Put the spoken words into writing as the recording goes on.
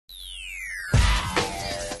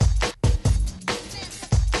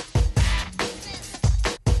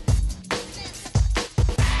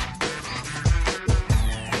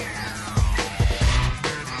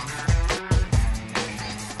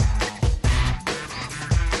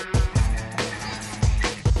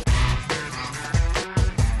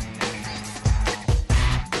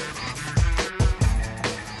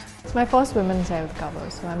It's my first women's health cover,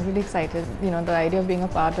 so I'm really excited. You know, the idea of being a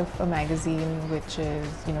part of a magazine which is,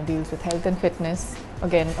 deals with health and fitness,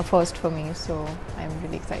 again, a first for me, so I'm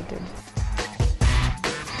really excited.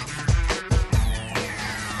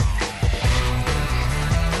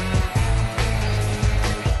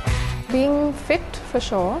 Being fit for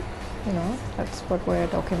sure, that's what we're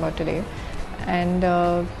talking about today. And,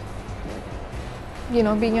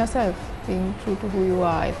 being yourself, being true to who you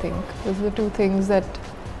are, I think. Those are the two things that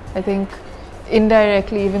I think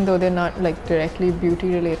indirectly, even though they're not like directly beauty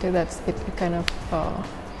related, it kind of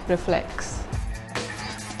reflects.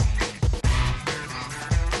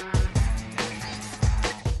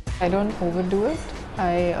 I don't overdo it.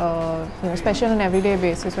 Especially on an everyday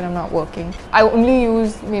basis when I'm not working. I only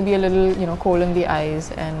use maybe a little, kohl in the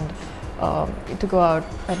eyes and to go out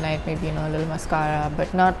at night, maybe, a little mascara,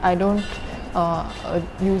 but I don't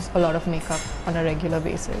use a lot of makeup on a regular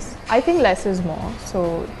basis. I think less is more.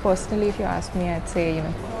 So personally, if you ask me, I'd say,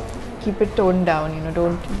 keep it toned down,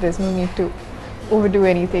 there's no need to overdo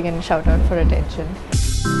anything and shout out for attention.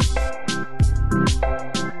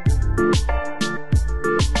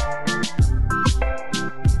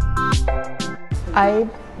 I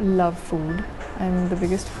love food. I'm the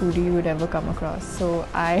biggest foodie you would ever come across. So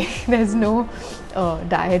there's no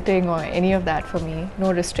dieting or any of that for me.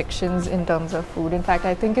 No restrictions in terms of food. In fact,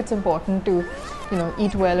 I think it's important to,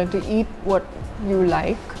 eat well and to eat what you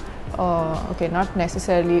like. Not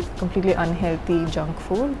necessarily completely unhealthy junk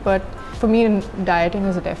food, but for me, dieting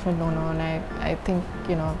is a definite no-no. And I think,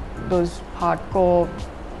 those hardcore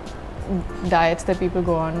diets that people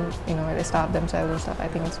go on, where they starve themselves and stuff, I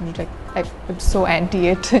think it's really it's so anti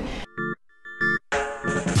it.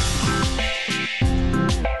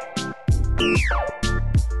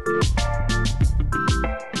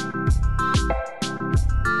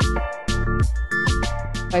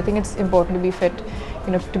 I think it's important to be fit,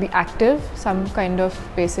 to be active, some kind of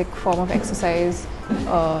basic form of exercise,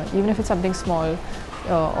 even if it's something small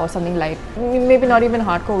or something light, maybe not even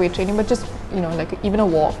hardcore weight training, but just, like even a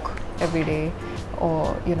walk every day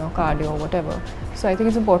or, cardio or whatever. So I think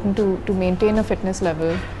it's important to maintain a fitness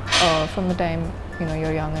level from the time,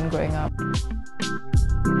 you're young and growing up.